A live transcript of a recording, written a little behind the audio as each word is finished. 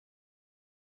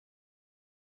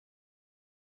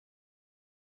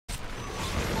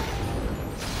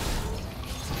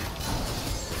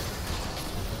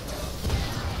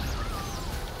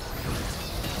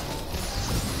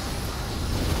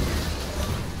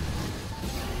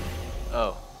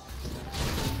Oh.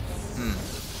 Hmm.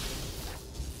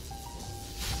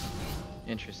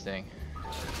 Interesting.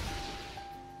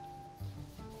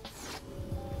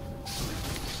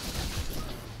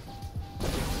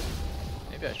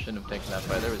 Maybe I shouldn't have taken that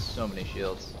fight. There was so many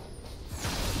shields.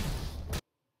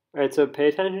 Alright, so pay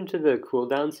attention to the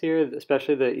cooldowns here,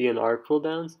 especially the E and R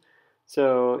cooldowns.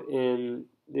 So in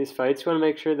these fights, you want to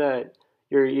make sure that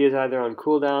your E is either on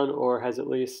cooldown or has at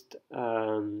least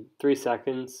 3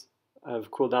 seconds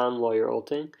of cooldown while you're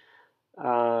ulting.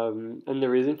 And the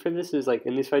reason for this is like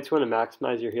in these fights, you want to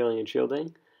maximize your healing and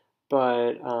shielding,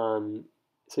 but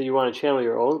so you want to channel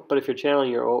your ult. But if you're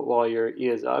channeling your ult while your E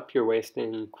is up, you're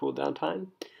wasting cooldown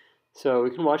time. So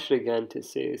we can watch it again to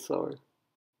see slower.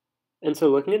 And so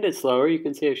looking at it slower, you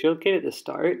can see a shield kit at the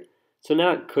start. So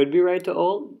now it could be right to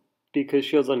ult because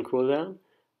shield's on cooldown,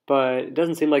 but it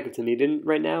doesn't seem like it's needed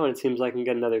right now, and it seems like I can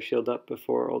get another shield up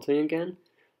before ulting again.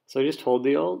 So I just hold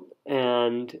the ult,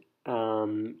 and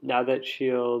now that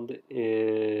shield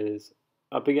is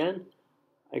up again,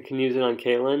 I can use it on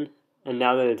Caitlyn, and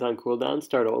now that it's on cooldown,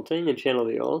 start ulting and channel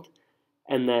the ult.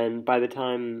 And then by the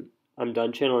time I'm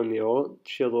done channeling the ult,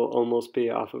 shield will almost be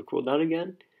off of cooldown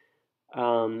again.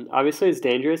 Obviously, it's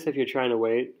dangerous if you're trying to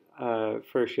wait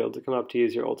for a shield to come up to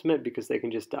use your ultimate because they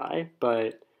can just die.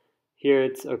 But here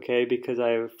it's okay because I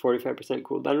have 45%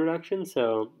 cooldown reduction,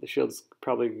 so the shield's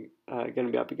probably going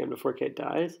to be up again before Kate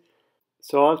dies.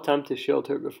 So I'll have time to shield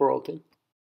her before ulting.